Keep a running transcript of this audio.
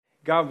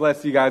God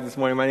bless you guys this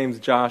morning. My name is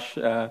Josh,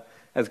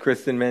 as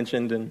Kristen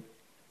mentioned, and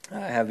I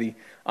have the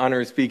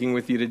honor of speaking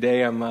with you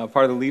today. I'm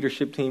part of the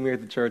leadership team here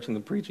at the church and the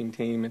preaching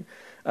team,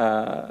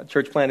 and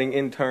church planting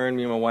intern,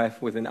 me and my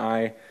wife with an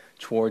eye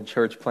toward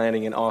church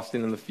planting in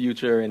Austin in the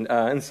future.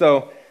 And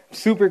so I'm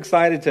super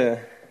excited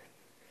to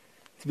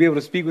be able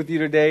to speak with you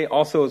today.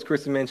 Also, as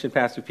Kristen mentioned,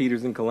 Pastor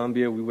Peter's in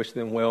Colombia. We wish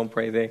them well and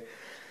pray they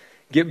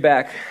get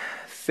back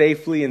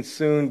safely and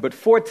soon. But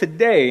for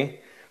today,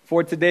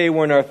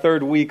 we're in our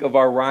third week of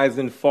our Rise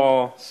and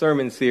Fall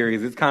sermon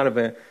series. It's kind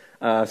of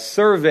a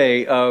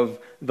survey of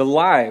the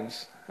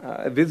lives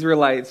of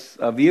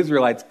the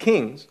Israelites'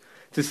 kings,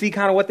 to see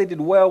kind of what they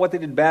did well, what they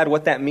did bad,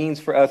 what that means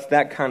for us,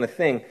 that kind of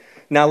thing.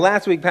 Now,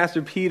 last week,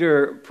 Pastor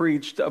Peter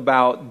preached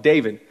about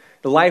David,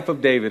 the life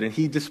of David, and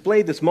he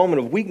displayed this moment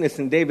of weakness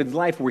in David's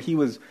life where he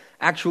was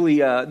actually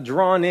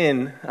drawn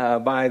in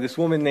by this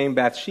woman named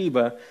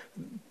Bathsheba,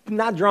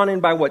 not drawn in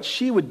by what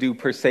she would do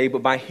per se,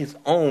 but by his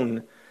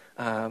own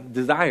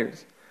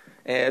desires.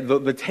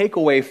 The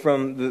takeaway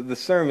from the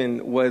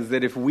sermon was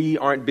that if we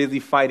aren't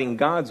busy fighting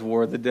God's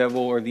war, the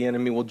devil or the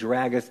enemy will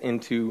drag us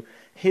into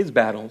his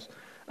battles.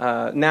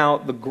 Now,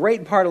 the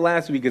great part of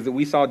last week is that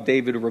we saw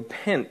David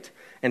repent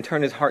and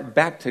turn his heart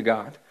back to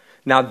God.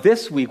 Now,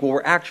 this week, what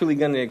we're actually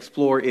going to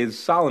explore is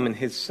Solomon,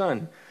 his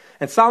son.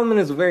 And Solomon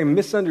is a very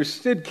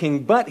misunderstood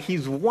king, but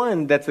he's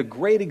one that's a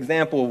great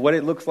example of what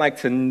it looks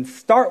like to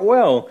start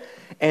well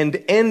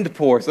and end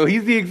poor. So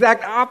he's the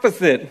exact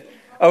opposite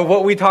of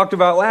what we talked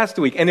about last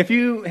week. And if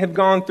you have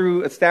gone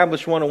through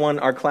Establish 101,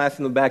 our class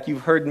in the back,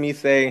 you've heard me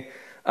say,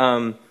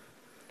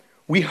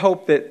 we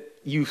hope that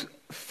you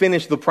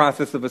finish the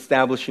process of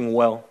establishing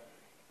well.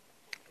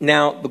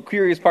 Now, the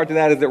curious part to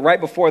that is that right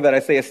before that,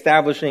 I say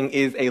establishing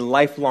is a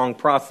lifelong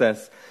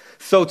process.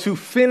 So to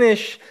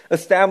finish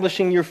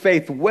establishing your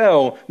faith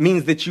well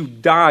means that you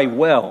die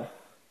well.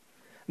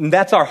 And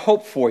that's our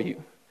hope for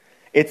you.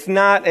 It's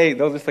not that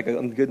was just like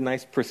a good,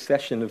 nice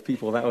procession of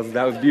people. That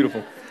was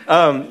beautiful.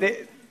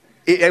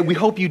 We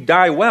hope you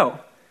die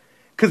well,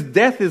 because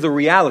death is a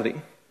reality.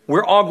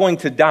 We're all going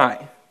to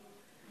die.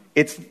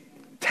 It's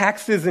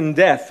taxes and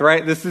death,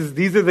 right?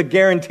 These are the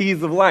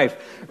guarantees of life.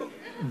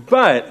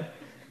 But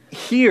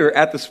here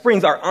at the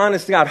Springs, our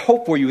honest to God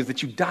hope for you is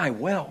that you die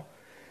well,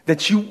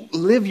 that you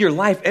live your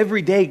life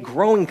every day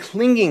growing,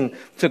 clinging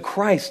to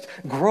Christ,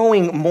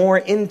 growing more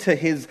into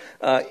his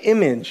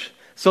image,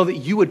 so that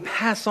you would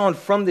pass on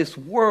from this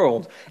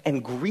world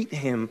and greet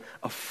him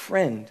a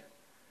friend,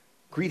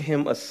 greet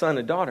him a son,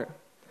 a daughter.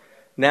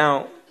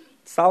 Now,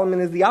 Solomon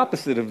is the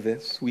opposite of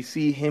this. We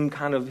see him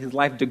his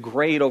life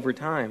degrade over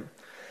time.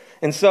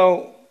 And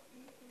so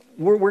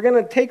we're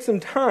going to take some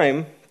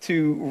time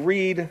to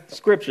read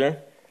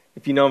Scripture.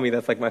 If you know me,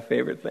 that's like my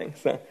favorite thing.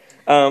 So,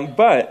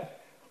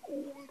 but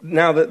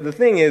now the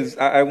thing is,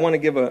 I want to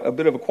give a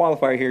bit of a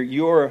qualifier here.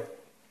 You're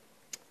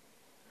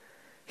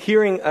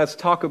hearing us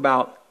talk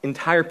about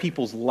entire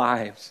people's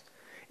lives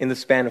in the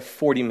span of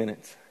 40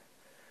 minutes.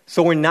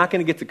 So we're not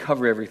going to get to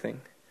cover everything.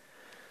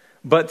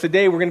 But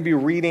today we're going to be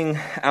reading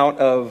out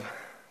of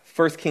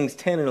 1 Kings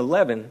 10 and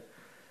 11.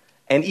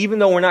 And even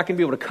though we're not going to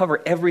be able to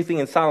cover everything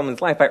in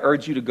Solomon's life, I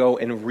urge you to go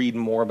and read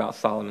more about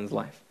Solomon's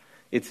life.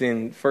 It's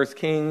in 1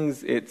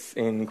 Kings, it's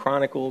in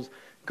Chronicles.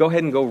 Go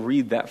ahead and go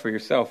read that for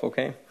yourself,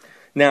 okay?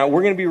 Now,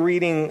 we're going to be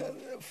reading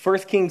 1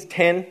 Kings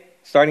 10,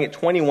 starting at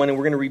 21, and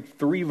we're going to read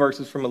 3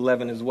 verses from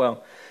 11 as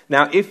well.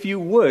 Now, if you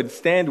would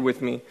stand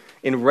with me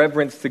in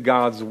reverence to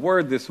God's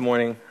word this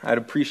morning, I'd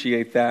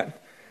appreciate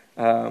that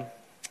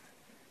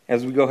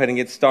as we go ahead and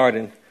get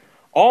started.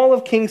 All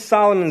of King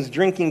Solomon's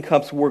drinking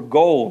cups were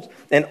gold,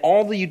 and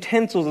all the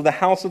utensils of the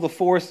house of the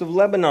forest of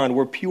Lebanon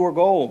were pure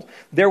gold.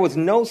 There was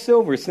no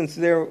silver, since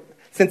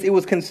it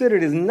was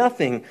considered as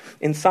nothing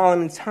in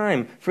Solomon's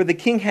time. For the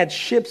king had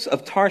ships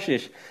of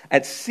Tarshish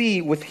at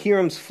sea with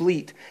Hiram's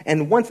fleet,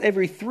 and once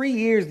every 3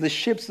 years the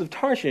ships of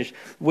Tarshish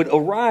would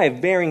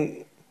arrive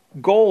bearing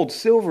gold,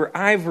 silver,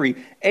 ivory,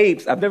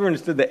 apes. I've never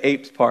understood the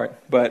apes part,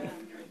 but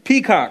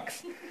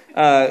peacocks.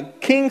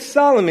 King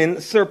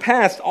Solomon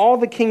surpassed all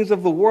the kings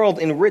of the world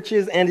in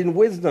riches and in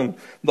wisdom.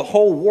 The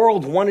whole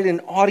world wanted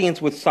an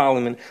audience with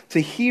Solomon to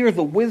hear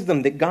the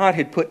wisdom that God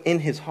had put in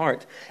his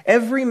heart.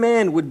 Every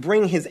man would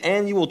bring his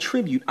annual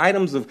tribute,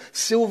 items of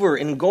silver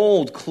and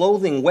gold,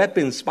 clothing,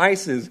 weapons,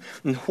 spices,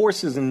 and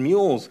horses and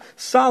mules.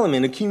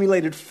 Solomon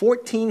accumulated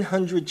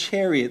 1,400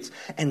 chariots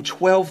and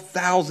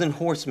 12,000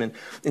 horsemen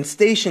and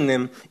stationed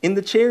them in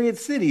the chariot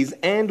cities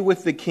and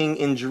with the king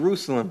in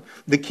Jerusalem.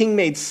 The king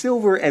made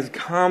silver as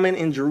common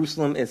in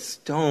Jerusalem as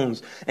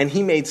stones, and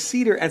he made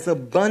cedar as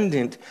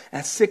abundant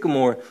as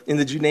sycamore in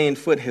the Judean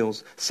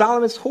foothills.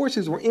 Solomon's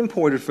horses were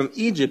imported from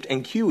Egypt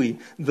and Cush.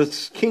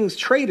 The king's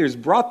traders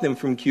brought them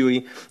from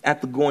Cush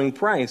at the going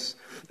price.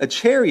 A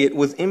chariot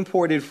was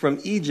imported from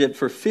Egypt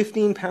for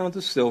 15 pounds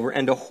of silver,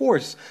 and a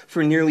horse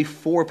for nearly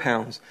 4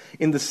 pounds.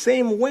 In the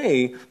same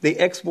way, they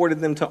exported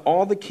them to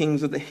all the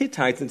kings of the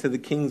Hittites and to the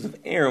kings of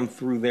Aram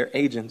through their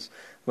agents.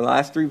 The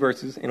last 3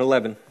 verses in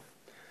 11.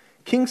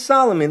 King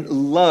Solomon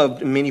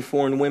loved many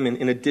foreign women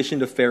in addition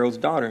to Pharaoh's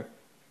daughter.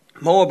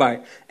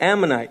 Moabite,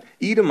 Ammonite,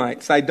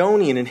 Edomite,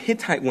 Sidonian, and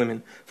Hittite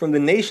women from the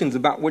nations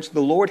about which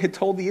the Lord had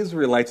told the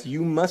Israelites,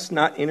 you must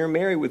not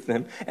intermarry with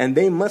them, and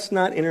they must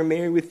not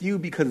intermarry with you,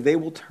 because they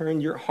will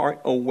turn your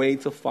heart away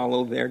to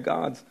follow their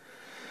gods.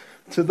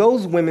 To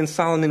those women,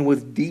 Solomon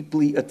was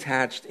deeply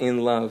attached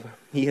in love.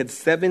 He had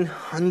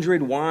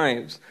 700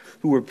 wives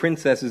who were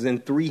princesses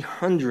and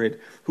 300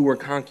 who were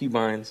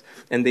concubines,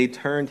 and they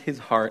turned his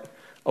heart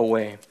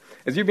away.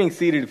 As you're being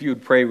seated, if you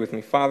would pray with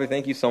me. Father,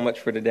 thank you so much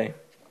for today.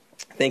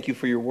 Thank you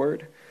for your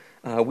word.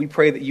 We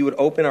pray that you would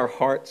open our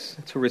hearts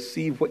to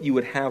receive what you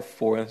would have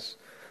for us,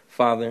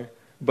 Father,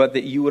 but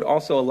that you would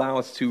also allow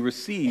us to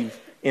receive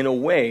in a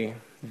way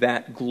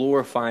that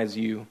glorifies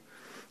you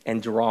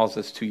and draws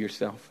us to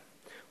yourself.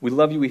 We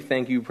love you. We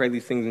thank you. We pray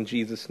these things in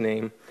Jesus'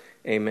 name.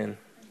 Amen.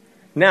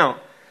 Now,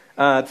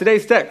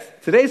 today's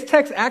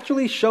text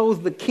actually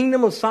shows the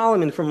kingdom of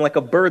Solomon from like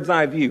a bird's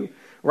eye view.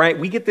 Right,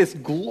 we get this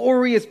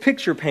glorious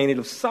picture painted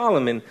of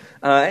Solomon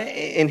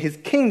and his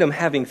kingdom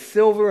having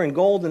silver and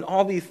gold and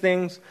all these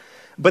things.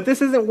 But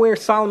this isn't where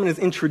Solomon is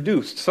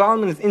introduced.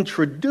 Solomon is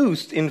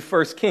introduced in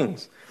 1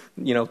 Kings,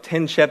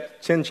 10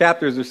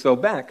 chapters or so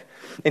back.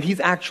 And he's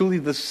actually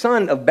the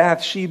son of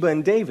Bathsheba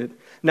and David.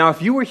 Now,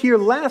 if you were here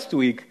last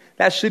week,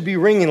 that should be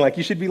ringing. Like,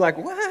 you should be like,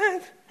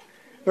 what?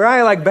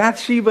 Right, like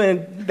Bathsheba,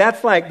 and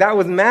that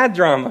was mad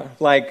drama.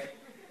 Like,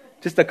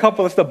 just a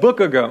book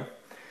ago.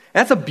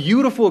 That's a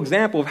beautiful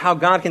example of how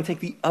God can take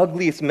the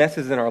ugliest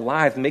messes in our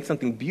lives and make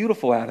something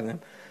beautiful out of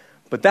them.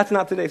 But that's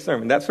not today's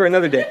sermon. That's for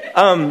another day.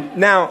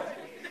 Now,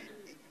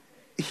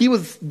 he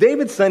was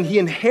David's son. He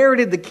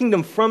inherited the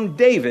kingdom from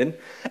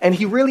David, and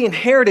he really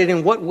inherited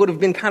in what would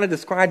have been kind of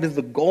described as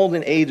the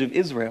golden age of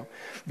Israel.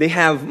 They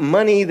have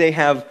money. They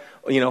have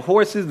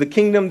horses. The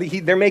kingdom.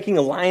 They're making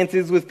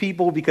alliances with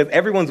people because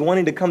everyone's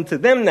wanting to come to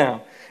them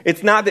now.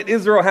 It's not that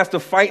Israel has to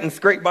fight and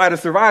scrape by to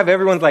survive.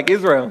 Everyone's like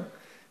Israel.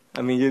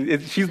 I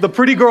mean, she's the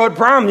pretty girl at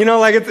prom,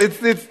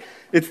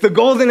 it's the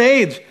golden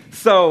age.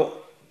 So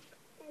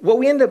what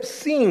we end up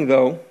seeing,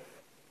 though,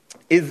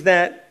 is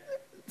that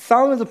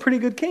Solomon's a pretty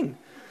good king.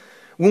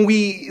 When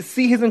we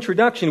see his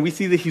introduction, we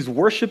see that he's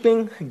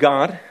worshiping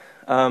God.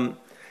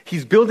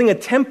 He's building a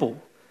temple.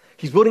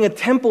 He's building a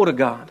temple to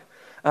God.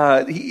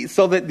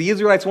 So that the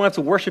Israelites won't have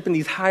to worship in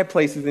these high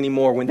places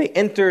anymore. When they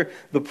enter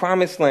the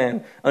promised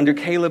land under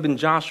Caleb and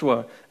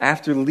Joshua,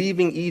 after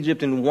leaving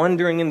Egypt and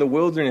wandering in the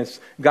wilderness,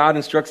 God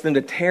instructs them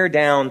to tear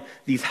down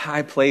these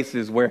high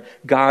places where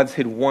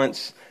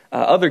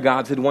other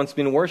gods had once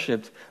been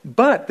worshipped.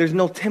 But there's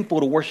no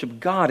temple to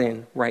worship God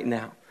in right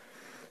now.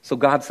 So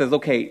God says,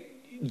 okay,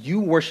 you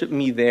worship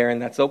me there,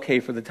 and that's okay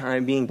for the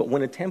time being. But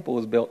when a temple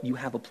is built, you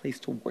have a place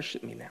to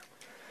worship me now.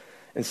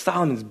 And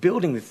Solomon's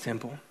building this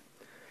temple.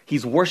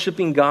 He's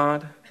worshiping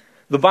God.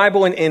 The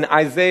Bible in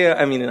Isaiah,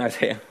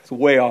 it's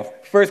way off.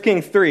 1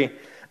 Kings 3.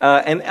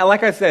 And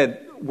like I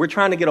said, we're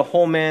trying to get a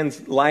whole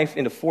man's life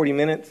into 40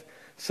 minutes.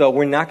 So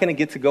we're not going to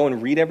get to go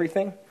and read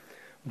everything.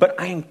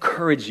 But I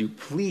encourage you,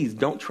 please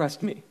don't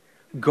trust me.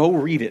 Go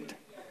read it.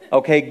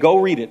 Okay, go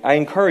read it. I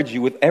encourage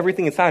you with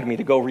everything inside of me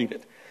to go read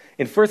it.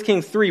 In 1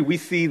 Kings 3, we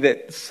see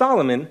that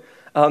Solomon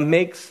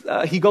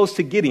he goes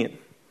to Gideon,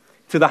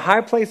 to the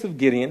high place of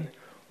Gideon,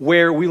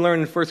 where we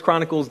learn in 1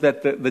 Chronicles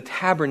that the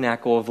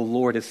tabernacle of the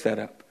Lord is set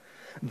up.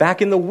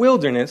 Back in the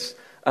wilderness,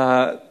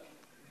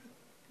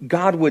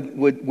 God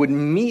would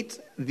meet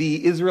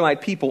the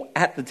Israelite people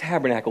at the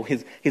tabernacle.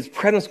 His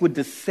presence would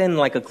descend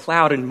like a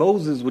cloud, and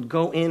Moses would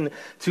go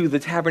into the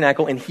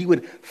tabernacle, and he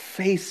would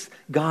face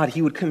God.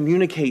 He would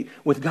communicate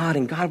with God,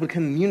 and God would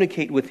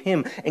communicate with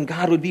him, and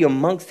God would be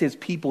amongst his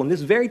people. And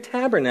this very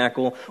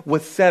tabernacle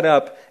was set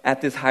up at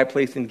this high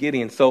place in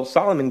Gideon. So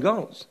Solomon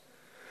goes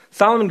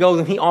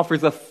and he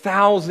offers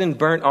 1,000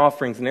 burnt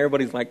offerings, and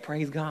everybody's like,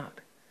 praise God.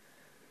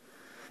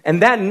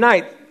 And that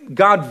night,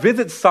 God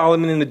visits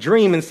Solomon in a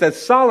dream and says,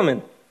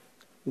 Solomon,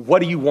 what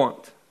do you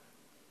want?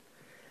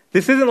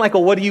 This isn't like a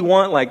what do you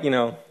want, like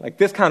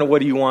this kind of what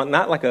do you want,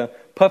 not like a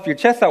puff your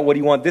chest out what do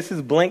you want. This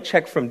is blank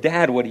check from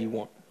dad, what do you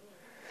want?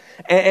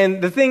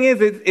 And the thing is,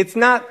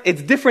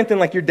 it's different than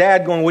like your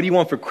dad going, what do you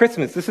want for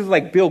Christmas? This is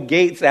like Bill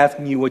Gates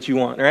asking you what you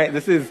want, right?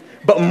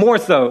 But more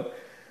so,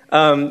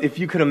 if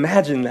you could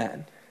imagine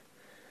that.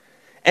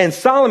 And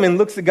Solomon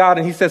looks at God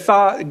and he says,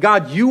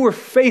 God, you were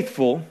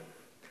faithful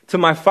to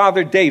my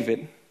father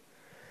David.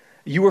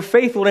 You were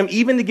faithful to him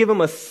even to give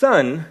him a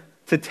son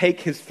to take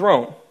his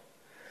throne.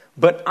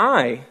 But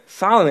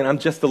Solomon, I'm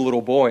just a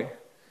little boy.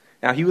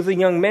 Now, he was a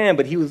young man,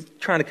 but he was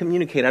trying to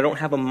communicate. I don't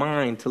have a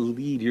mind to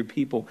lead your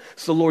people.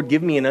 So, Lord,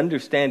 give me an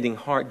understanding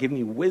heart. Give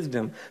me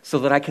wisdom so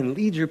that I can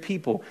lead your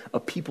people, a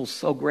people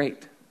so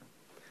great.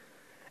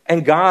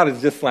 And God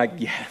is just like,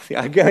 yes.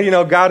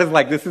 God is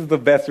like, this is the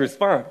best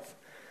response.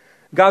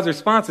 God's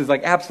response is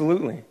like,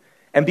 absolutely.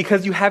 And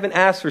because you haven't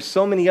asked for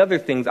so many other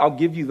things, I'll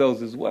give you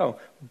those as well.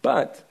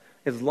 But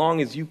as long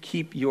as you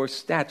keep your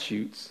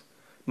statutes,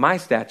 my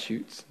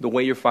statutes, the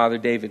way your father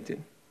David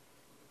did.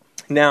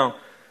 Now,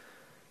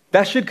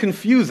 that should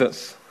confuse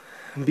us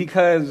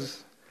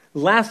because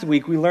last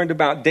week we learned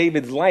about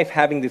David's life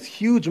having this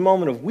huge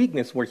moment of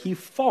weakness where he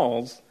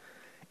falls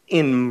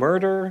in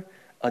murder,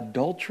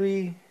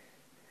 adultery,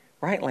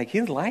 right? Like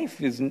his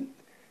life is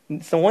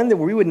someone that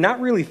we would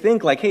not really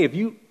think like, hey, if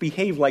you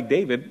behave like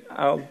David,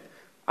 I'll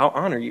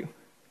honor you.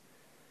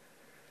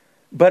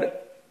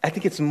 But I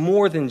think it's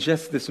more than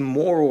just this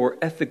moral or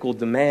ethical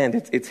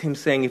demand. It's him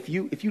saying, if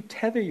you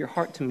tether your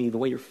heart to me the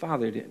way your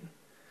father did,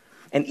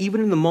 and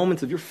even in the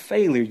moments of your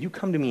failure, you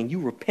come to me and you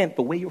repent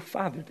the way your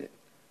father did.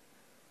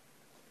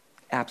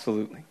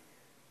 Absolutely.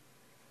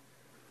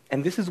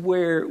 And this is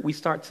where we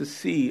start to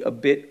see a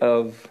bit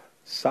of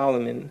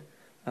Solomon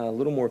a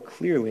little more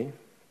clearly.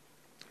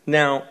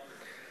 Now,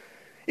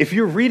 if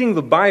you're reading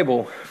the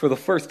Bible for the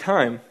first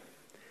time,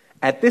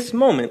 at this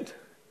moment,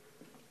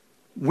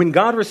 when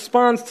God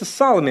responds to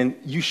Solomon,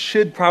 you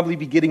should probably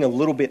be getting a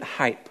little bit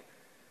hype.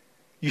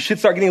 You should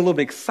start getting a little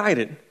bit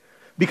excited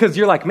because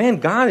you're like, man,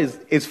 God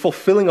is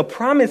fulfilling a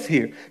promise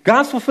here.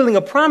 God's fulfilling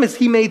a promise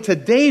he made to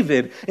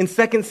David in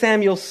 2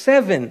 Samuel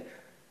 7.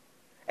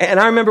 And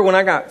I remember when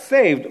I got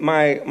saved,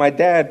 my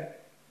dad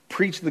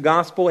preached the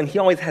gospel, and he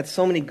always had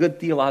so many good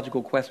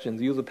theological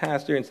questions. He was a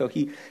pastor, and so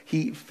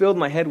he filled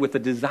my head with a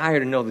desire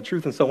to know the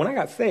truth. And so when I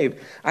got saved,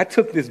 I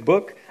took this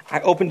book,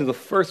 I opened to the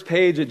first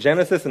page of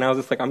Genesis, and I was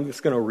just like, I'm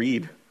just going to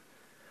read.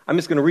 I'm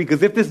just going to read,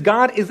 because if this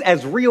God is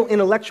as real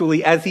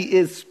intellectually as he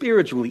is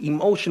spiritually,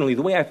 emotionally,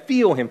 the way I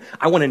feel him,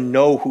 I want to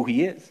know who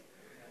he is.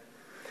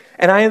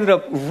 And I ended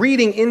up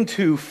reading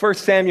into 1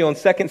 Samuel and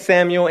 2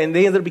 Samuel, and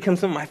they ended up becoming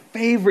some of my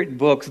favorite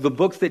books, the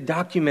books that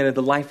documented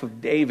the life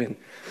of David.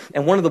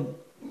 And one of the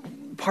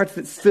parts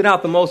that stood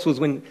out the most was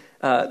when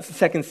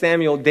 2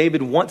 Samuel,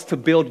 David wants to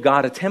build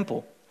God a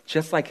temple,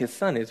 just like his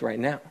son is right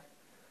now.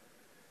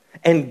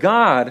 And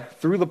God,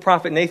 through the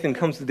prophet Nathan,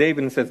 comes to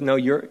David and says, no,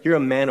 you're a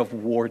man of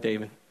war,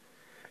 David.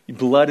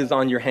 Blood is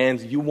on your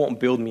hands. You won't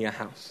build me a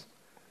house.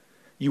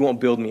 You won't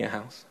build me a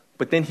house.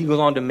 But then he goes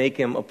on to make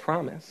him a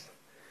promise.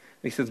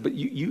 He says, but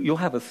you'll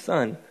have a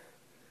son,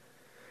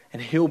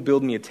 and he'll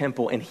build me a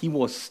temple, and he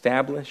will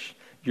establish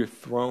your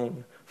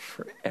throne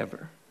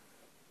forever.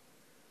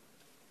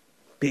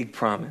 Big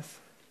promise.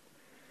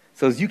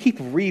 So as you keep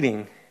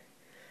reading,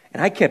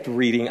 and I kept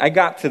reading, I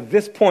got to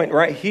this point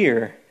right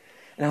here,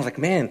 and I was like,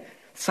 man,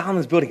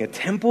 Solomon's building a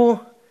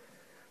temple.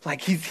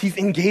 Like he's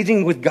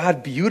engaging with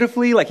God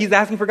beautifully. Like he's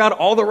asking for God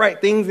all the right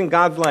things, and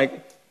God's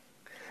like,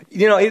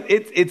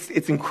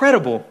 it's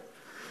incredible.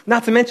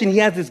 Not to mention he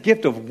has this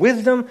gift of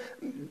wisdom.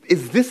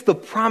 Is this the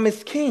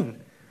promised king?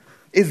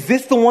 Is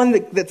this the one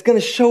that's going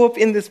to show up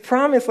in this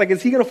promise? Like,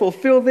 is he going to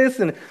fulfill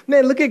this? And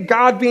man, look at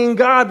God being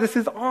God. This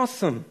is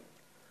awesome.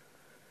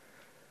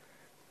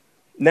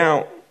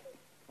 Now,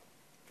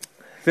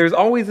 there's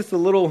always just a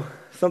little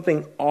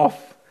something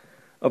off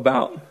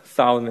about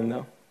Solomon,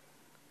 though.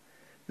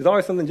 There's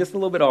always something just a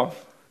little bit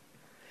off.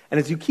 And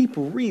as you keep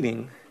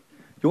reading,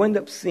 you'll end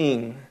up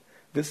seeing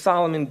that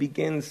Solomon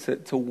begins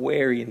to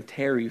weary and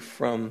tarry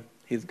from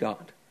his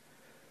God.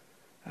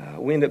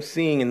 We end up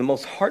seeing in the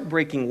most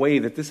heartbreaking way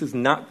that this is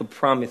not the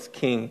promised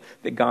king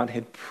that God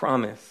had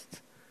promised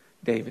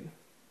David.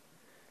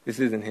 This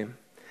isn't him.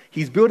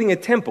 He's building a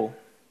temple,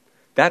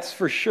 that's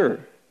for sure.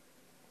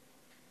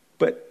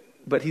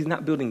 But he's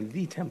not building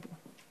the temple.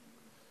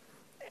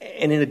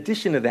 And in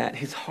addition to that,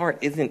 his heart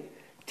isn't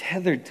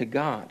tethered to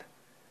God.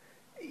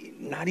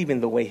 Not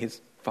even the way his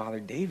father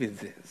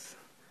David's is.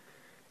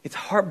 It's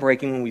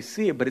heartbreaking when we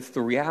see it, but it's the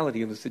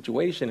reality of the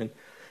situation.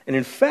 And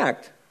in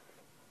fact,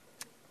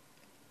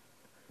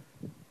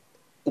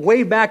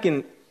 way back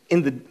in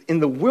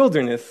the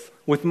wilderness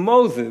with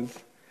Moses,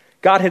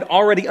 God had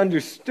already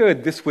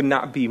understood this would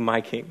not be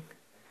my king.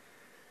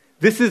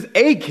 This is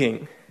a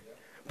king,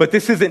 but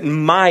this isn't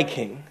my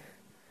king.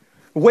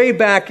 Way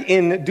back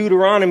in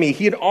Deuteronomy,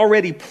 he had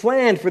already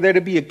planned for there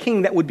to be a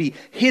king that would be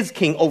his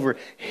king over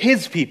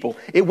his people.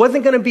 It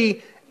wasn't going to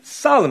be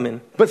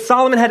Solomon, but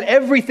Solomon had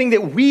everything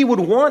that we would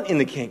want in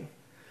the king.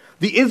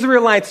 The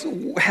Israelites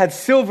had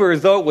silver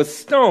as though it was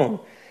stone,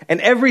 and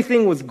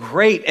everything was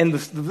great, and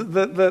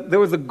there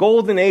was a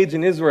golden age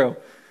in Israel.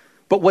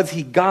 But was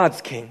he God's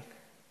king?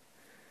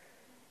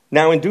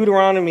 Now in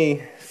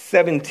Deuteronomy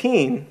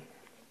 17,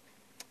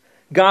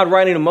 God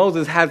writing to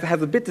Moses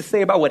has a bit to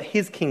say about what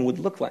his king would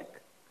look like.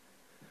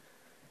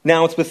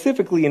 Now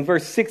specifically in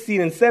verse 16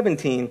 and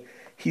 17,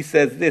 he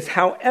says this,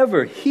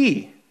 however,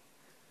 he,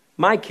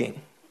 my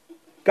king,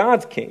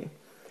 God's king,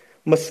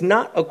 must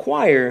not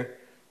acquire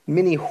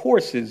many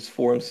horses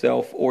for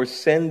himself or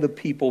send the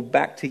people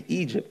back to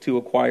Egypt to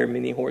acquire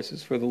many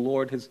horses, for the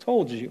Lord has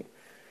told you,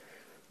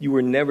 you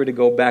were never to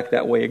go back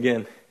that way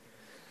again.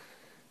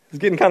 It's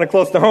getting kind of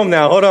close to home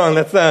now. Hold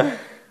on.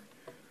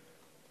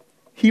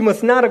 He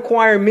must not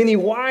acquire many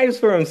wives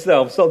for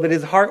himself so that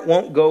his heart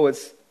won't go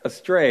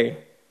astray.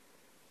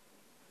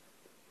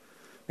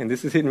 And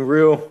this is hitting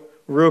real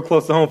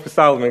close to home for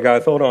Solomon,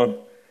 guys. Hold on.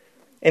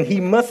 And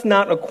he must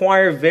not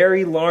acquire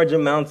very large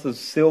amounts of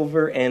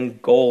silver and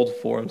gold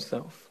for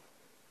himself.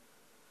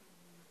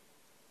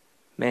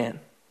 Man.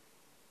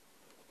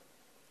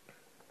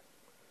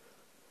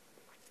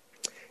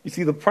 You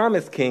see, the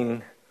promised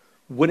king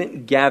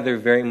wouldn't gather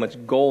very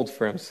much gold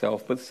for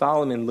himself, but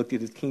Solomon looked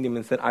at his kingdom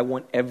and said, I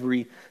want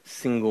every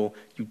single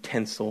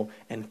utensil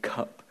and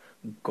cup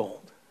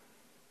gold.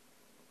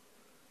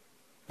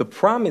 The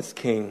promised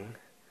king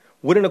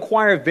wouldn't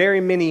acquire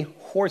very many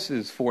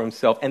horses for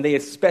himself, and they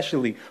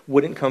especially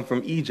wouldn't come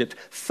from Egypt.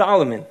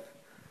 Solomon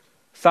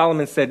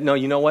said, no,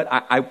 you know what?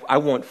 I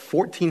want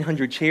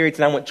 1,400 chariots,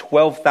 and I want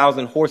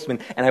 12,000 horsemen,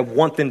 and I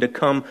want them to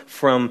come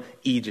from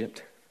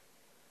Egypt.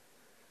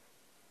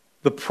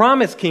 The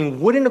promised king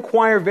wouldn't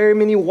acquire very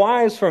many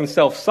wives for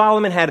himself.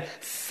 Solomon had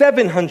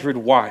 700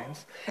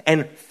 wives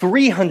and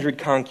 300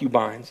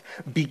 concubines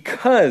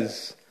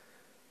because,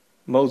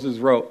 Moses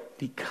wrote,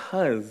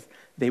 because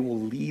they will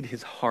lead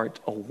his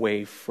heart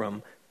away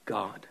from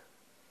God.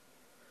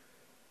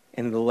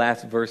 In the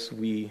last verse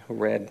we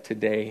read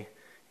today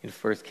in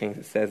 1 Kings,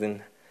 it says,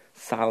 and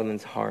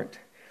Solomon's heart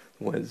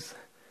was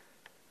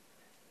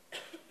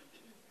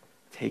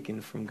taken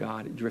from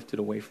God. It drifted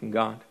away from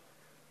God.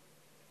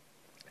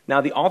 Now,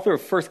 the author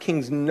of 1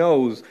 Kings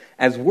knows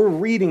as we're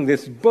reading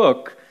this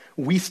book,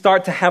 we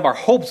start to have our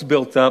hopes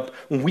built up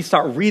when we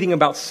start reading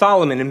about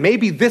Solomon. And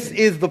maybe this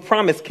is the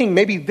promised king.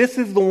 Maybe this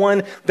is the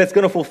one that's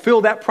going to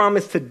fulfill that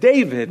promise to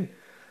David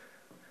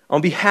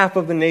on behalf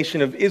of the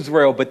nation of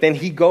Israel. But then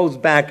he goes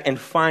back and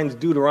finds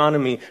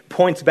Deuteronomy,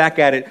 points back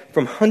at it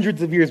from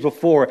hundreds of years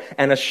before,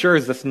 and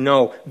assures us,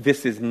 no,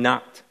 this is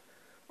not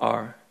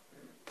our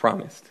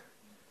promised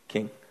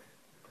king.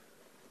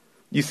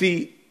 You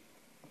see,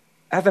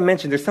 as I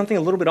mentioned, there's something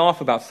a little bit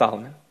off about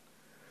Solomon.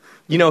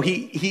 You know,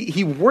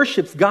 he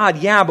worships God,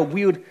 yeah, but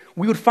we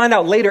would find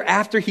out later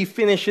after he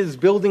finishes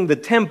building the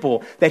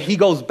temple that he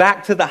goes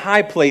back to the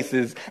high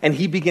places and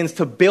he begins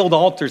to build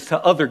altars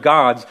to other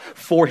gods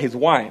for his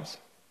wives.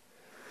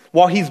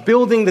 While he's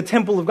building the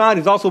temple of God,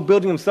 he's also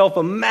building himself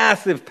a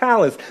massive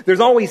palace.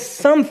 There's always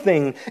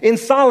something in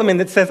Solomon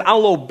that says,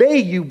 I'll obey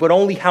you, but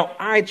only how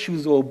I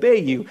choose to obey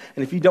you.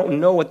 And if you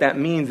don't know what that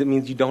means, it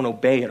means you don't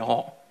obey at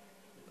all.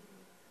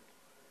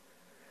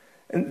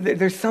 And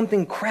there's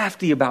something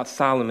crafty about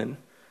Solomon.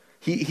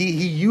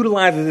 He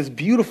utilizes this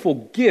beautiful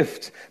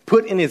gift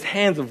put in his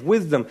hands of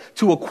wisdom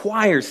to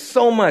acquire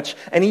so much.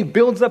 And he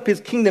builds up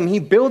his kingdom. He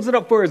builds it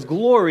up for his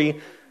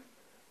glory.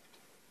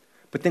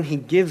 But then he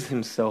gives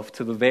himself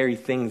to the very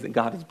things that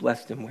God has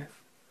blessed him with.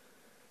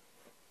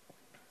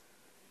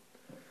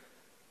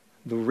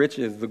 The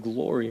riches, the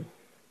glory.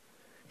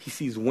 He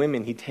sees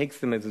women, he takes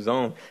them as his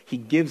own. He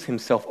gives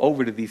himself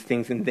over to these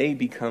things and they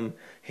become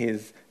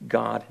his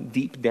God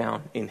deep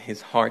down in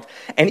his heart.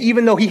 And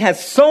even though he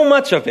has so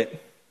much of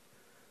it,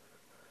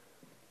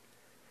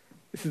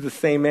 this is the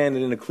same man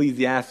that in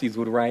Ecclesiastes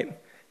would write,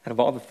 out of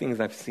all the things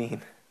I've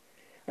seen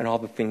and all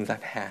the things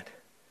I've had,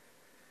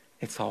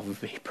 it's all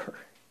vapor.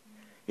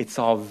 It's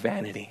all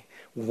vanity.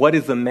 What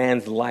is a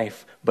man's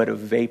life but a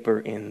vapor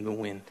in the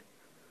wind?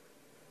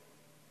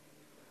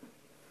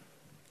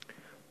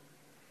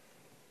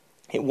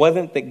 It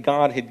wasn't that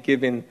God had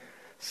given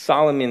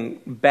Solomon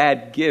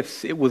bad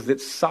gifts. It was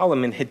that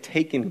Solomon had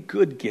taken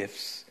good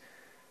gifts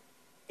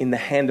in the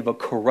hand of a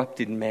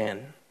corrupted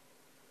man,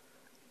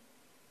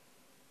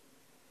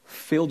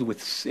 filled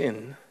with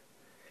sin,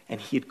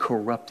 and he had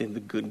corrupted the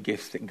good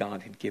gifts that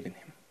God had given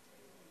him.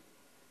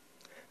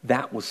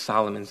 That was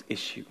Solomon's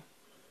issue.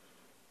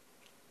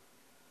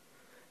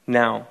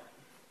 Now,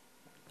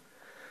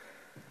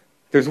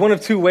 there's one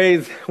of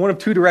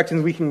two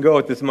directions we can go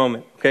at this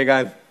moment. Okay,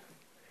 guys?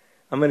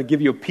 I'm going to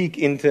give you a peek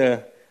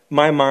into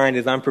my mind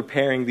as I'm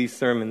preparing these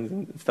sermons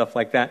and stuff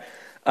like that.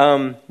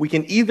 We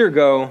can either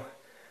go,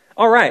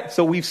 all right,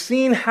 so we've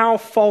seen how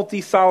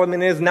faulty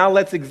Solomon is. Now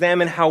let's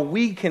examine how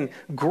we can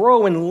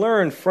grow and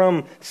learn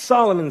from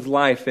Solomon's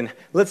life. And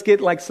let's get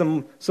like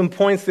some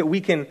points that we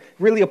can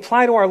really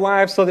apply to our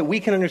lives so that we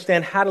can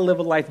understand how to live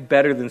a life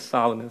better than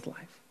Solomon's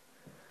life.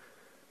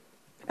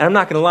 And I'm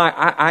not going to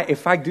lie,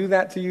 if I do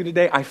that to you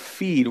today, I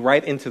feed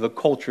right into the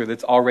culture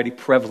that's already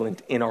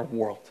prevalent in our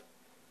world.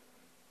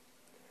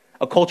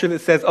 A culture that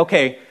says,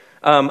 okay,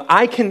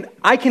 I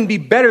can be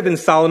better than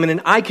Solomon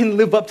and I can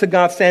live up to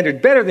God's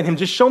standard better than him.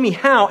 Just show me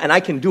how and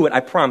I can do it,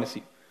 I promise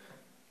you.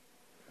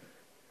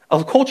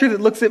 A culture that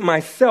looks at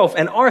myself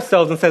and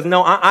ourselves and says,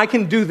 no, I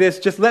can do this.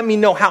 Just let me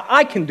know how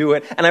I can do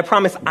it and I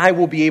promise I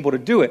will be able to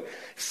do it.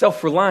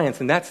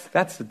 Self-reliance, and that's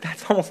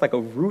almost like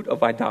a root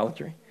of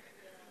idolatry.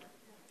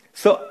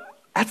 So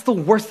that's the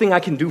worst thing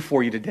I can do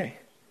for you today.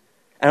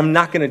 And I'm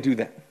not going to do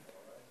that.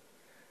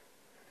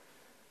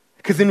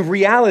 Because in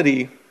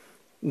reality,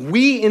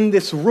 we in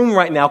this room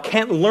right now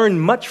can't learn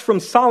much from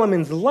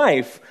Solomon's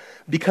life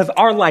because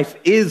our life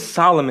is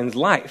Solomon's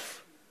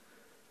life.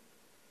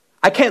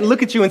 I can't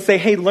look at you and say,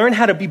 hey, learn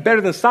how to be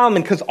better than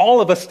Solomon, because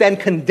all of us stand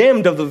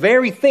condemned of the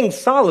very things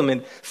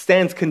Solomon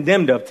stands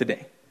condemned of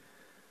today.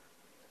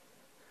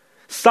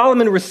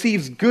 Solomon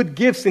receives good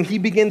gifts and he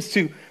begins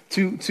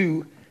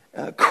to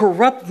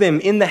corrupt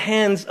them in the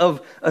hands of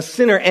a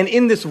sinner. And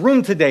in this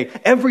room today,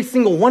 every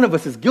single one of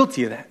us is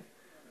guilty of that.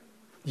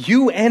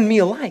 You and me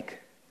alike.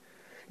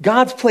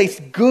 God's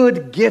placed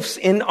good gifts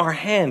in our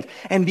hand.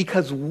 And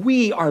because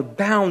we are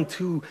bound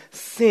to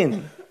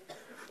sin,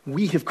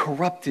 we have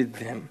corrupted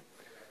them.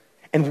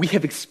 And we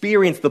have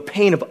experienced the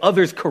pain of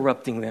others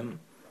corrupting them.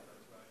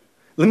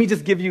 Let me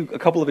just give you a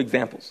couple of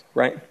examples,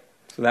 right?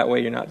 So that way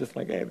you're not just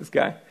like, hey, this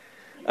guy.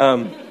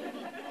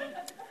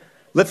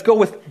 Let's go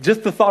with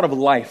just the thought of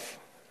life.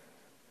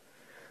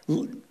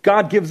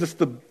 God gives us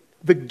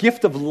the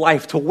gift of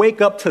life, to wake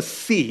up, to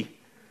see,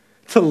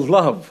 to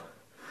love,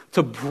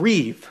 to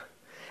breathe.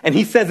 And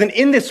he says, and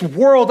in this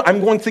world I'm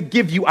going to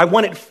give you, I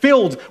want it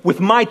filled with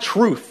my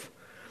truth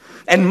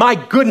and my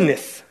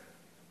goodness.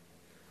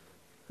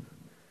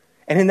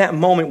 And in that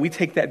moment, we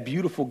take that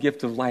beautiful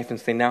gift of life and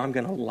say, now I'm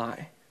going to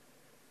lie.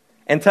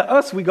 And to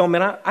us, we go,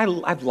 man,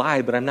 I've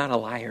lied, but I'm not a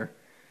liar,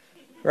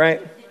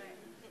 right?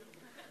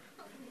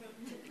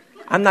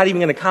 I'm not even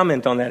going to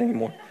comment on that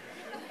anymore.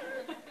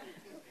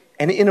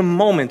 And in a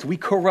moment, we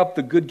corrupt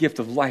the good gift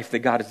of life that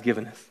God has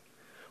given us.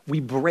 We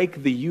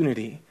break the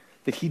unity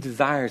that he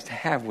desires to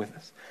have with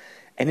us.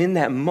 And in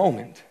that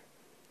moment,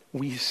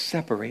 we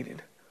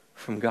separated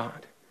from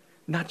God.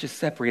 Not just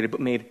separated, but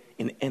made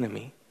an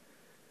enemy.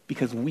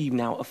 Because we've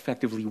now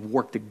effectively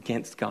worked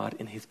against God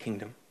and his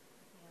kingdom.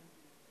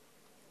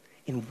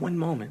 In one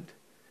moment,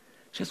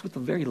 just with the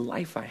very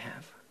life I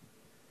have,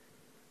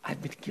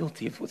 I've been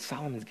guilty of what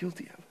Solomon's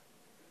guilty of.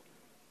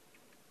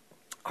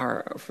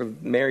 For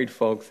married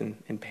folks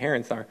and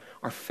parents, our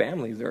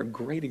families are a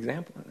great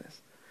example of this.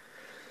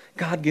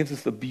 God gives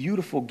us the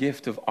beautiful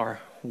gift of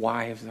our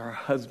wives, our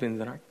husbands,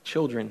 and our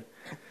children.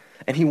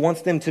 And he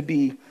wants them to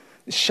be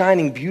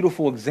shining,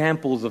 beautiful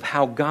examples of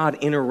how God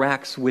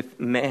interacts with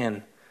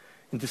man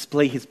and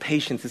display his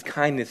patience, his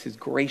kindness, his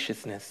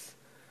graciousness.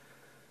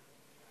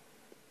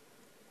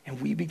 And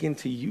we begin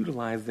to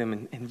utilize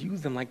them and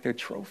use them like they're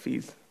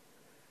trophies.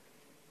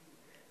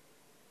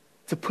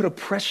 To put a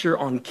pressure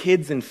on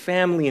kids and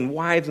family and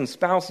wives and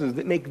spouses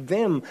that make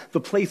them the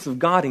place of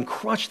God and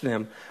crush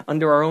them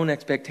under our own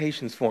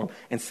expectations for them.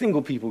 And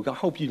single people, I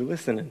hope you're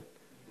listening.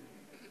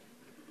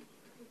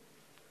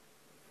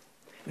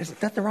 There's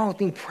nothing wrong with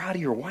being proud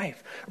of your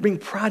wife or being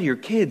proud of your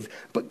kids.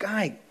 But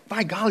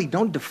by golly,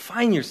 don't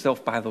define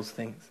yourself by those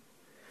things.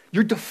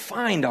 You're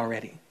defined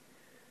already.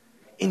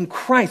 In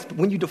Christ,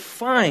 when you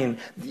define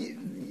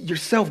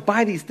yourself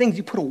by these things,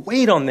 you put a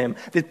weight on them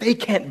that they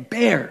can't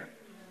bear.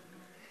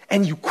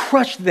 And you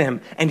crush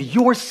them. And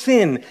your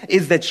sin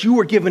is that you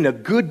were given a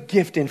good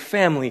gift in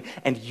family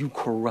and you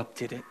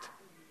corrupted it.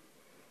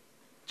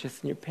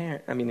 Just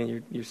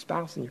in your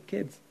spouse and your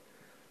kids.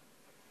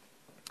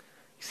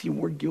 You see,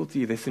 we're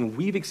guilty of this, and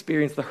we've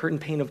experienced the hurt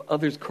and pain of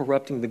others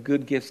corrupting the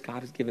good gifts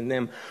God has given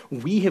them.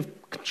 We have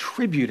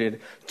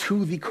contributed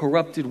to the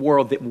corrupted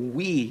world that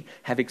we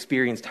have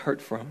experienced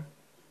hurt from.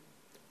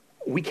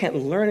 We can't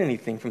learn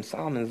anything from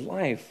Solomon's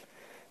life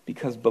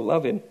because,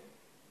 beloved,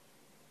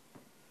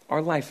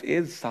 our life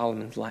is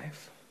Solomon's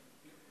life.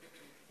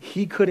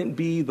 He couldn't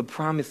be the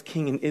promised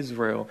king in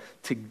Israel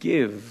to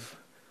give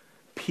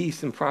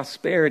peace and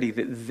prosperity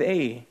that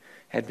they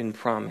had been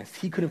promised.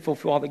 He couldn't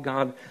fulfill all that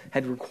God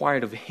had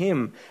required of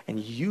him. And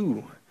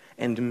you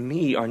and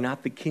me are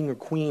not the king or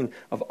queen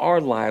of our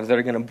lives that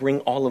are going to bring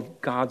all of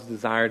God's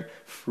desired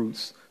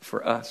fruits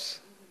for us.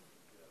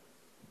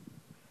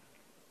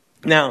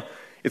 Now,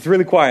 it's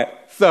really quiet.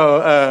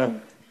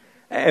 So,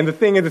 and the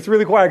thing is, it's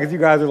really quiet because you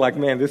guys are like,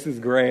 man, this is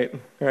great,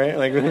 right?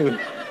 Like,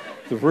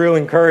 it's real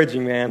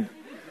encouraging, man.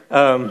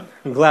 I'm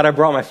glad I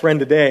brought my friend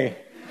today.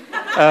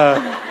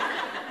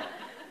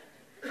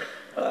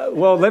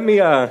 Well, let me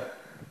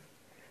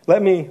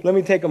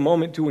take a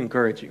moment to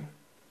encourage you,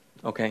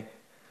 okay?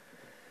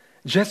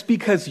 Just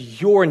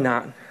because you're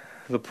not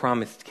the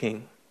promised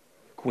king,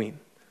 queen,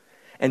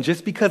 and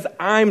just because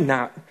I'm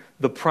not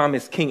the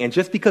promised king, and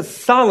just because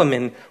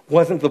Solomon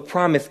wasn't the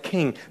promised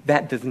king,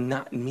 that does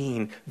not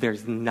mean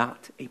there's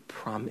not a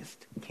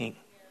promised king.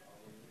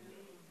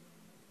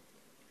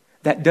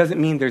 That doesn't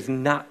mean there's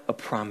not a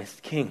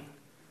promised king.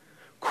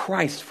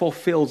 Christ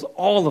fulfills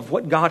all of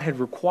what God had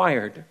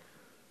required,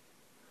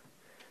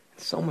 and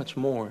so much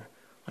more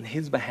on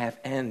his behalf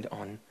and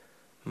on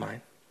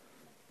mine.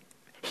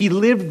 He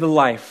lived the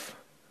life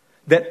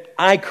that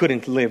I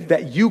couldn't live,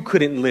 that you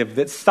couldn't live,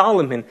 that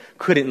Solomon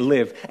couldn't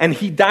live. And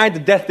he died the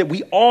death that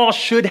we all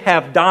should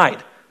have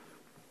died,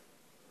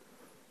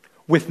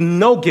 with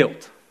no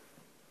guilt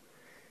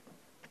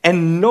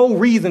and no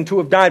reason to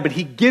have died, but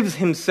he gives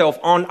himself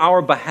on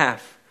our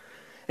behalf.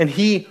 And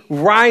he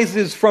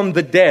rises from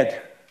the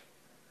dead.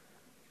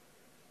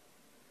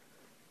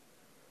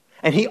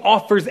 And he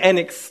offers and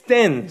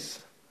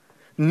extends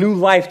new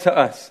life to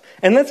us.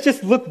 And let's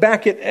just look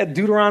back at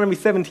Deuteronomy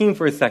 17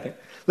 for a second.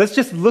 Let's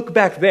just look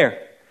back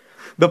there.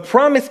 The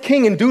promised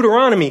king in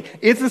Deuteronomy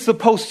isn't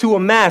supposed to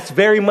amass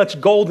very much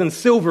gold and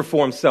silver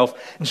for himself.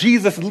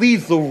 Jesus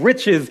leaves the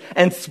riches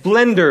and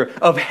splendor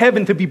of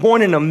heaven to be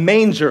born in a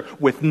manger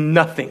with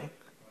nothing.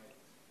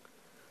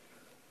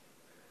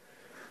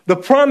 The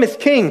promised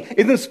king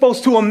isn't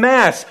supposed to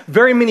amass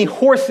very many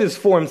horses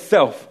for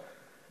himself.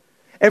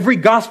 Every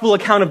gospel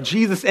account of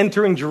Jesus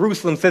entering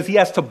Jerusalem says he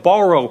has to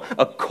borrow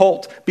a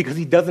colt because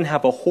he doesn't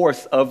have a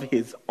horse of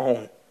his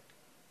own.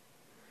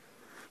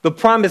 The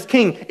promised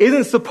king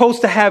isn't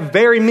supposed to have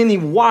very many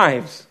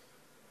wives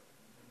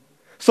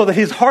so that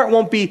his heart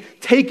won't be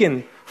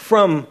taken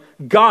from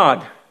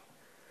God.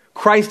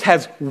 Christ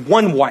has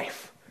one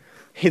wife,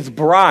 his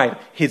bride,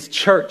 his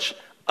church,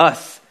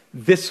 us,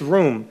 this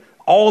room,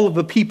 all of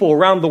the people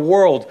around the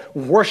world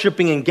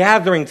worshiping and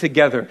gathering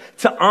together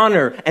to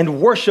honor and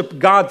worship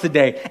God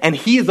today. And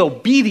he is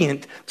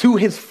obedient to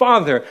his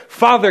Father,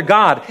 Father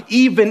God,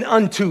 even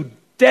unto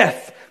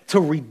death to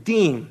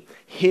redeem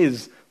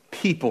his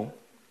people.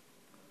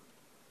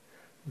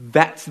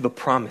 That's the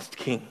promised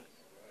king,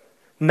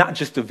 not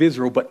just of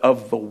Israel, but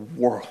of the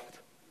world.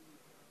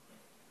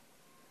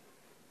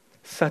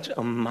 Such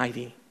a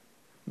mighty,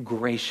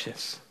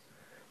 gracious,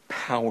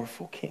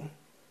 powerful king.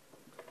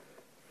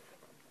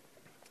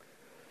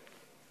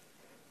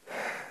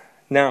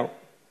 Now,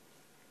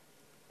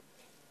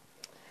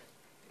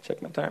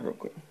 check my time real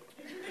quick.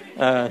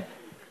 I'm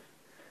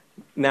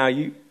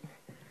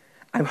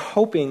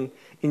hoping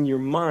in your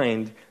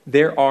mind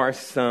there are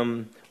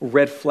some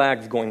red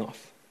flags going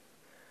off.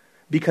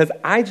 Because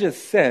I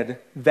just said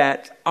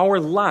that our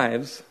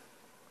lives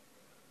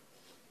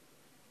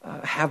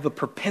have the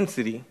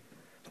propensity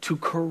to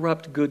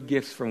corrupt good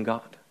gifts from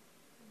God.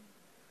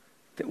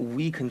 That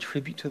we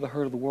contribute to the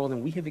hurt of the world,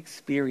 and we have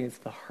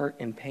experienced the hurt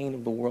and pain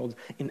of the world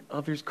in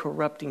others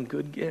corrupting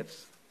good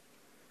gifts.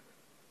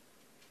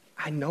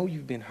 I know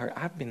you've been hurt.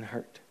 I've been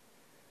hurt.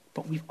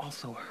 But we've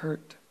also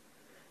hurt.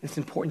 It's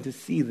important to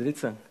see that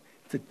it's a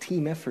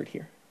team effort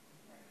here.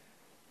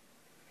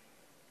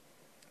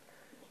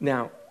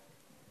 Now,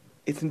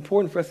 it's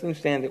important for us to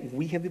understand that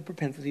we have the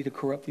propensity to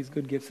corrupt these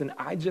good gifts. And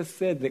I just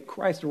said that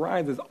Christ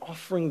rises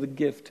offering the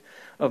gift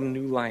of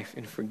new life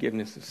and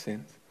forgiveness of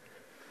sins.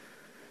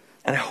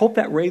 And I hope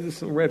that raises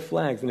some red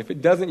flags. And if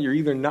it doesn't, you're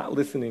either not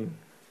listening,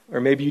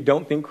 or maybe you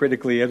don't think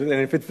critically. And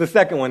if it's the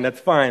second one, that's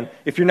fine.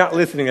 If you're not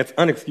listening, that's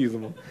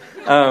unexcusable.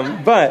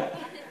 But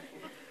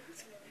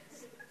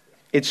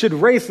it should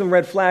raise some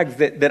red flags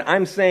that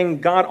I'm saying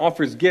God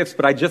offers gifts,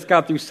 but I just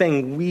got through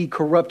saying we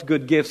corrupt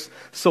good gifts.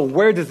 So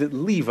where does it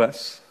leave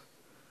us?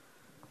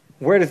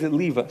 Where does it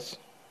leave us?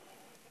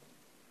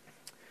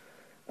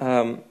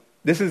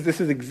 This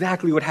is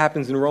exactly what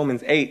happens in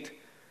Romans 8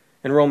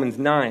 and Romans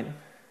 9.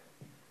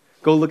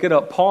 Go look it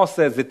up. Paul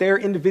says that there are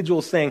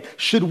individuals saying,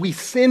 should we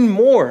sin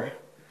more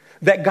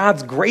that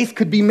God's grace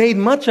could be made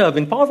much of?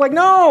 And Paul's like,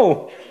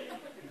 no,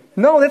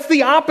 that's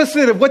the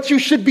opposite of what you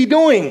should be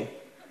doing.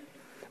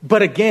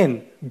 But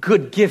again,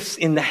 good gifts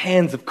in the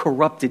hands of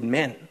corrupted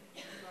men.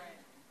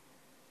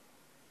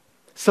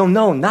 So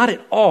no, not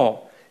at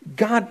all.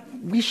 God,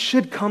 we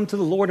should come to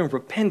the Lord in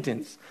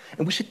repentance,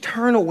 and we should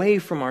turn away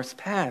from our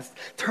past,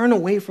 turn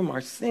away from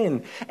our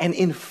sin, and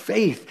in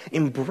faith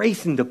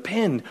embrace and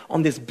depend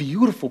on this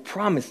beautiful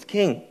promised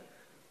king.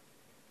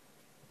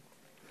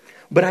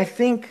 But I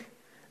think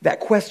that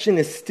question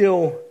is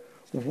still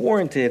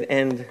warranted,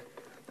 and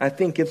I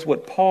think it's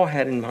what Paul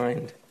had in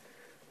mind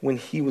when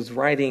he was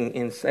writing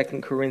in 2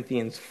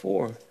 Corinthians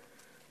 4.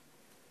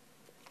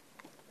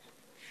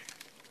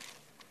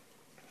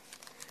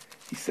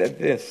 He said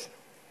this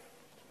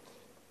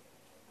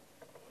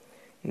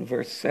in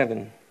verse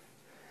 7.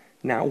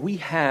 Now we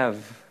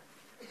have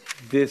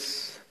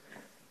this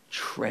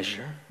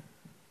treasure.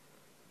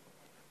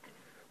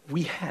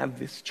 We have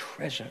this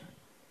treasure.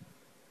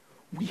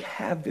 We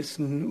have this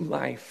new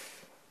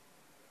life.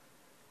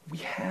 We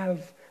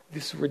have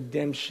this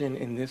redemption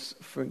and this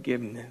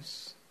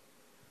forgiveness.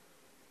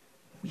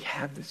 We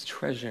have this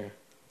treasure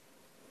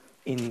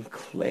in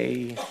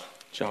clay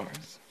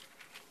jars.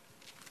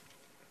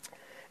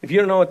 If you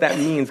don't know what that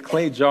means,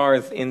 clay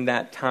jars in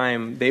that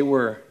time, they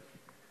were,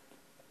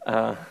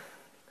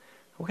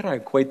 what can I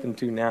equate them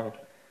to now?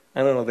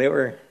 I don't know.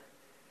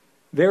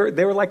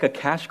 They were like a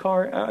cash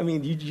car. I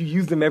mean, you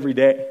use them every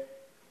day.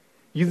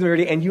 Use them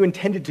every day, and you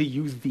intended to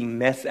use the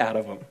mess out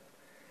of them,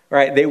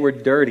 right? They were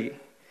dirty.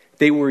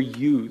 They were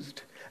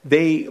used.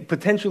 They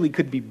potentially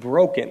could be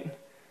broken.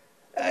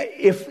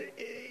 If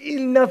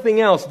nothing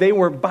else, they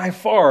were by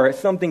far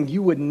something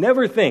you would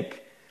never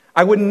think.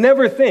 I would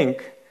never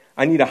think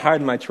I need to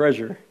hide my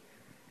treasure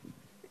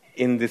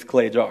in this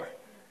clay jar.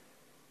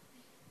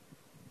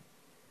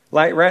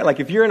 Like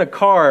if you're in a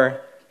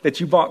car that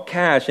you bought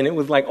cash and it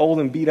was like old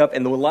and beat up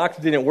and the locks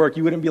didn't work,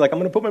 you wouldn't be like, I'm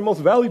going to put my most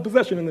valued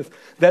possession in this.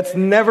 That's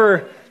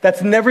never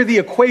the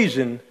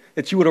equation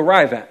that you would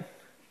arrive at.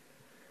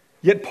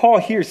 Yet Paul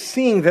here,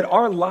 seeing that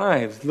our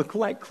lives look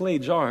like clay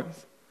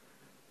jars,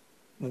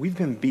 we've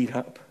been beat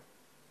up.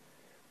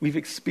 We've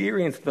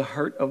experienced the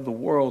hurt of the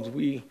world.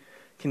 We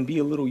can be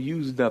a little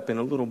used up and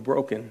a little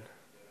broken.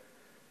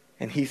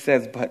 And he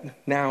says, but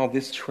now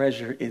this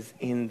treasure is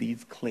in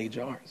these clay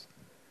jars,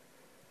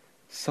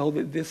 so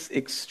that this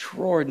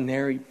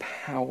extraordinary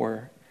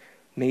power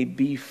may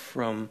be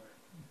from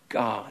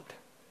God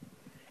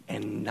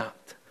and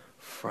not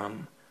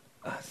from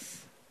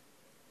us.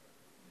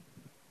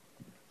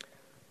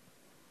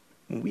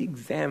 When we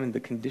examine the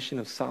condition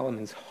of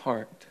Solomon's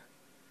heart,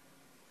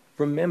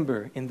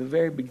 remember in the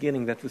very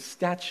beginning that the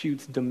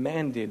statutes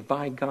demanded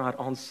by God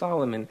on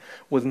Solomon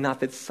was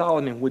not that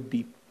Solomon would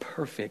be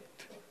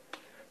perfect,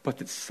 but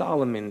that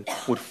Solomon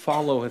would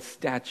follow his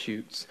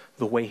statutes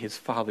the way his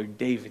father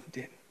David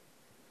did.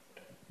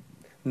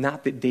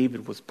 Not that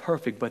David was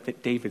perfect, but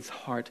that David's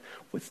heart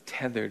was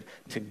tethered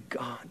to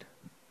God.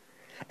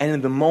 And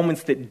in the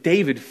moments that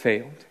David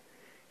failed,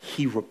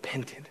 he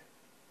repented.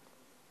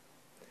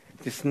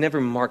 This never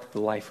marked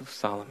the life of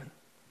Solomon,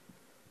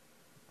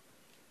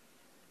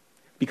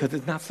 because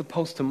it's not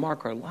supposed to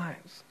mark our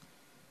lives.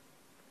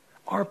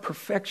 Our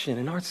perfection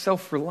and our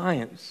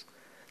self-reliance,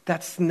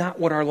 that's not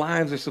what our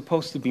lives are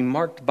supposed to be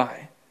marked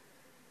by.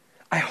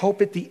 I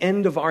hope at the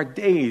end of our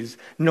days,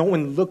 no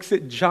one looks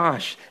at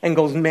Josh and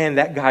goes, man,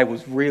 that guy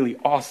was really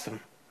awesome.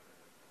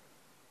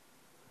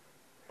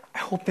 I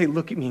hope they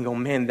look at me and go,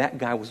 man, that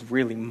guy was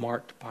really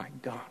marked by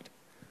God.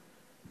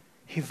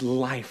 His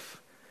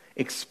life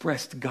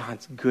expressed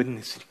God's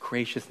goodness and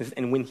graciousness,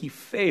 and when he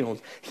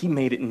failed, he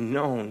made it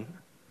known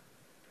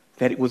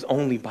that it was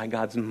only by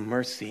God's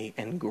mercy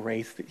and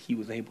grace that he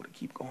was able to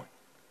keep going.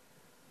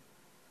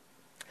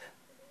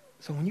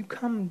 So when you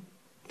come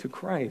to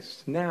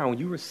Christ now,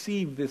 you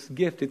receive this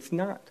gift. It's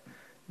not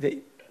that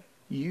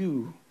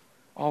you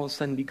all of a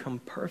sudden become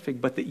perfect,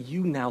 but that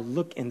you now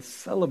look and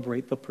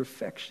celebrate the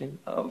perfection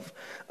of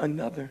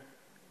another.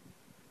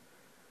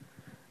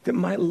 That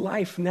my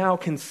life now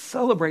can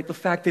celebrate the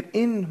fact that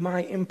in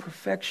my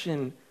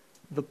imperfection,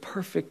 the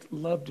perfect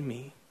loved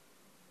me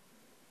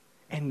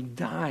and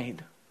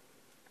died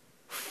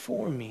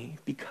for me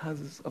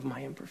because of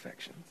my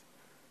imperfections.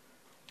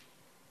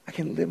 I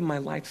can live my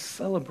life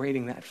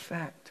celebrating that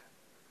fact.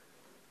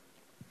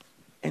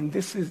 And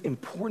this is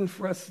important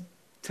for us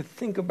to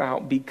think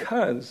about,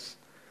 because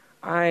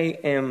I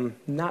am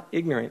not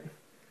ignorant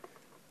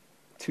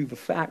to the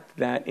fact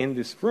that in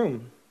this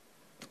room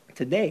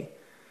today,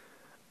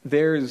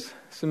 there's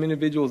some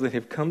individuals that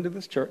have come to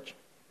this church.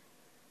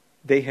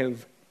 They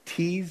have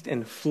teased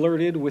and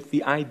flirted with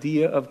the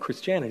idea of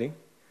Christianity,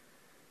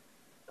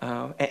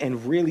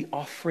 and really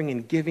offering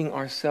and giving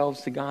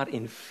ourselves to God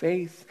in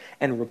faith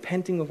and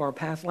repenting of our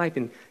past life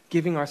and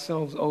giving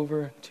ourselves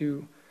over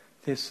to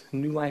this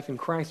new life in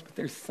Christ. But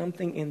there's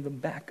something in the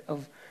back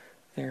of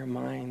their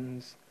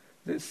minds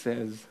that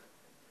says,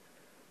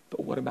 but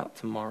what about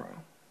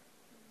tomorrow?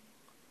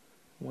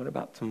 What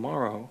about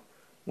tomorrow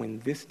when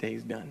this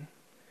day's done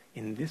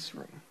in this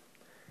room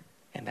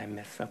and I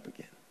mess up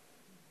again?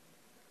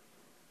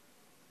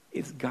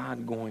 Is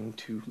God going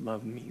to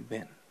love me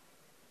then?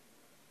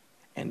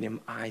 And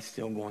am I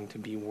still going to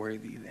be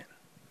worthy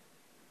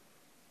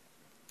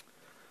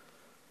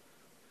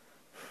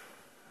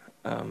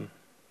then?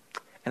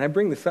 And I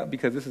bring this up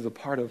because this is a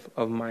part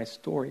of my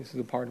story. This is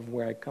a part of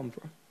where I come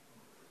from.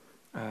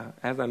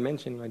 As I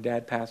mentioned, my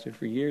dad pastored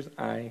for years.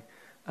 I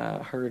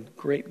heard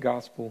great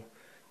gospel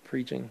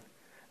preaching.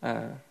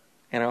 And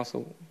I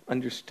also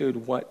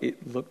understood what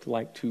it looked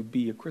like to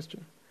be a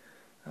Christian.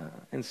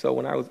 And so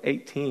when I was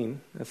 18,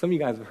 and some of you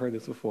guys have heard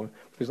this before,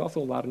 but there's also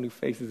a lot of new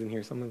faces in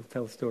here, so I'm going to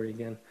tell the story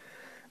again.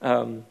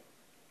 When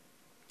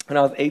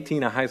I was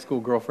 18, a high school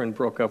girlfriend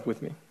broke up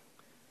with me.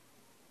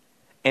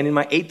 And in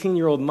my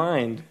 18-year-old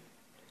mind,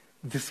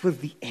 this was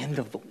the end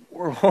of the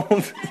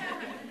world.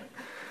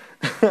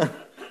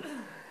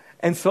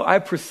 And so I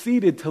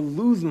proceeded to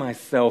lose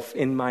myself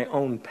in my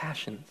own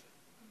passions.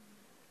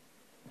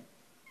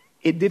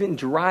 It didn't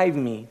drive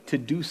me to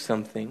do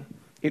something.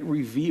 It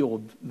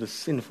revealed the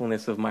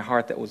sinfulness of my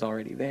heart that was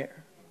already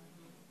there.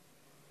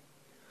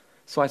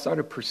 So I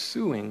started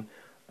pursuing.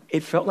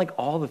 It felt like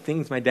all the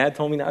things my dad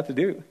told me not to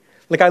do.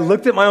 Like I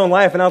looked at my own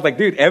life and I was like,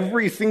 dude,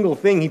 every single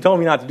thing he told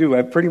me not to do,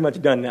 I've pretty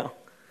much done now.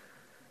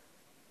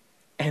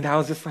 And I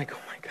was just like,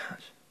 oh my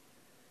gosh.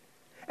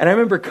 And I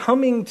remember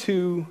coming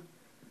to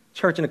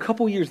church, and a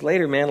couple years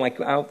later, man, like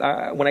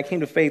when I came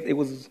to faith, it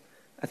was,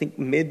 I think,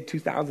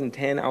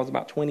 mid-2010. I was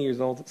about 20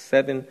 years old,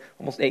 7,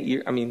 almost 8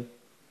 years.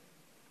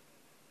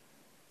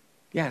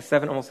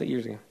 7, almost 8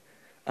 years ago.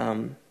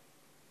 I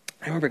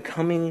remember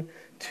coming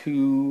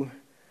to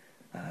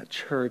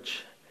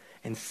church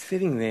and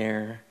sitting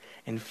there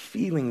and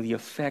feeling the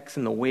effects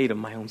and the weight of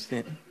my own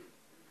sin.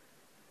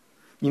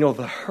 You know,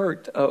 the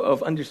hurt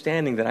of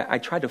understanding that I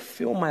tried to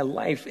fill my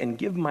life and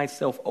give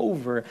myself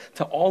over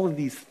to all of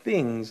these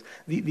things,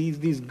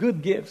 these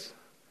good gifts,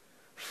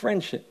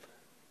 friendship,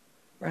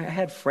 right? I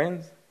had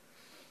friends.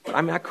 But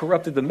I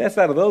corrupted the mess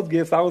out of those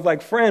gifts. I was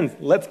like, friends,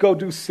 let's go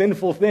do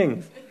sinful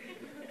things.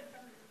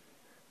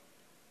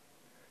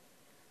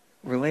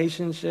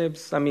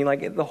 Relationships,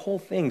 the whole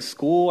thing.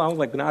 School, I was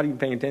like not even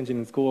paying attention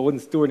in school. I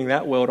wasn't stewarding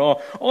that well at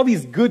all. All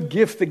these good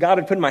gifts that God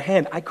had put in my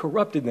hand, I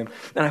corrupted them.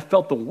 And I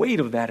felt the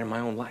weight of that in my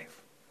own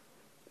life.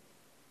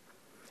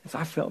 And so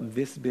I felt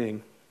this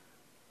big.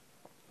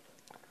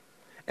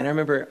 And I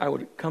remember I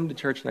would come to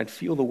church and I'd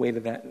feel the weight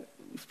of that,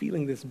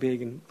 feeling this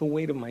big and the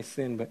weight of my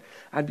sin. But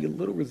I'd be a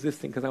little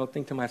resistant because I would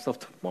think to myself,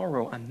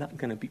 tomorrow I'm not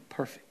going to be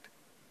perfect.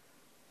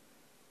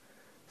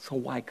 So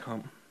why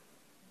come?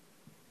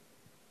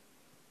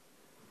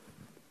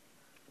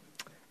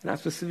 And I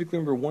specifically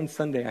remember one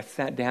Sunday I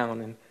sat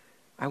down and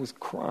I was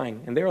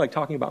crying. And they were like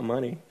talking about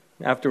money.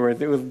 afterwards.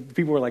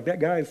 People were like, that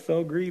guy is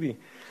so greedy.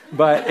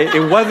 But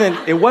it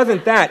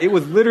wasn't that. It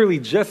was literally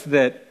just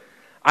that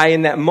I,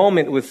 in that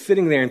moment, was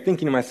sitting there and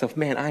thinking to myself,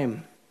 man,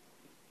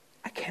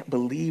 I can't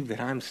believe that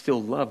I'm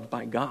still loved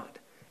by God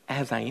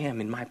as I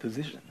am in my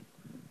position.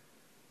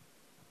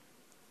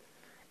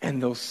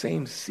 And those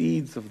same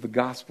seeds of the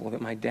gospel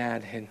that my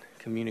dad had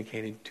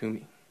communicated to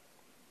me,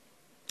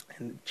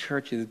 and the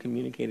church had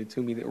communicated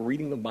to me, that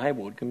reading the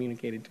Bible had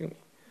communicated to me,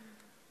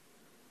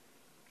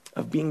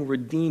 of being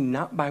redeemed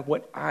not by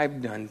what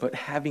I've done, but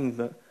having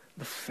the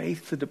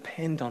faith to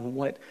depend on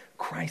what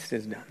Christ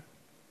has done,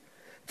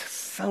 to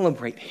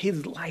celebrate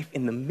his life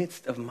in the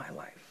midst of my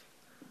life,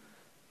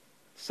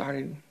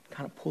 started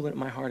kind of pulling at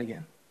my heart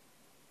again.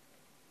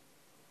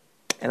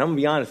 And I'm going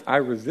to be honest, I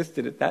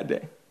resisted it that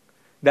day.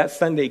 That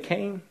Sunday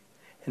came,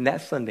 and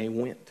that Sunday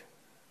went.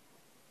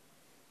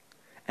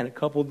 And a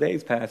couple of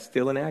days passed,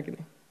 still in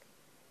agony.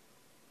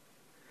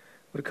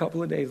 But a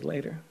couple of days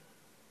later,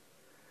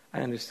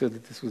 I understood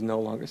that this was no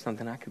longer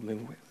something I could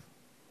live with.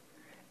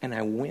 And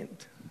I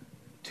went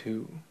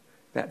to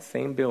that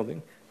same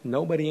building.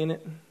 Nobody in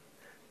it,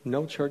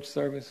 no church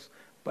service,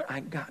 but I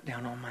got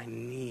down on my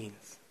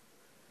knees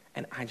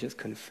and I just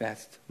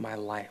confessed my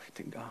life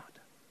to God.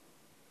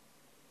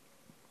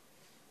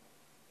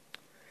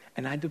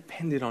 And I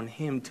depended on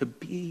him to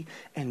be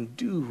and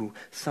do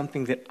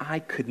something that I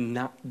could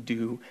not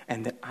do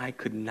and that I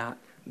could not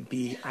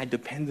be. I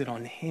depended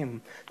on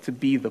him to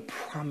be the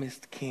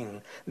promised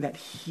king that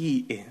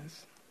he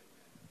is,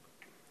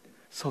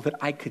 so that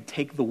I could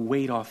take the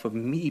weight off of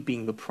me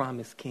being the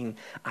promised king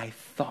I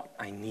thought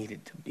I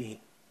needed to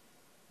be.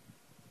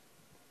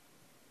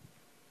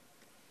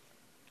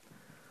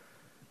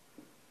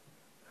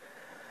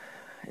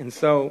 And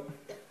so,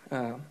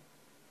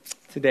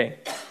 today,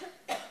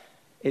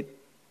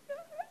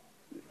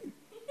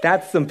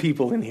 that's some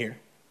people in here.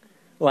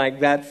 Like,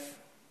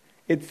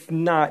 it's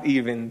not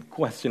even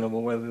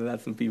questionable whether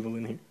that's some people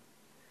in here.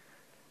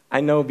 I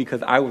know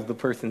because I was the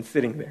person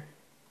sitting there.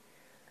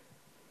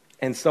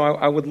 And so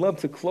I would love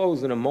to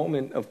close in a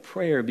moment of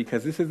prayer,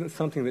 because this isn't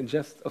something that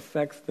just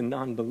affects the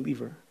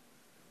non-believer.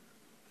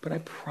 But I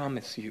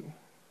promise you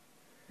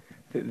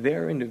that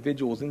there are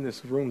individuals in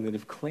this room that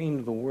have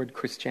claimed the word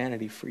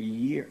Christianity for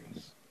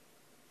years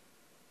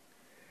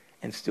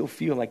and still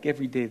feel like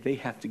every day they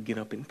have to get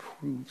up and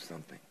prove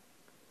something,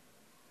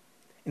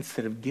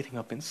 instead of getting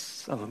up and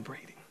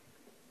celebrating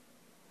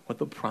what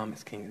the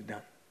promised king has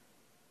done.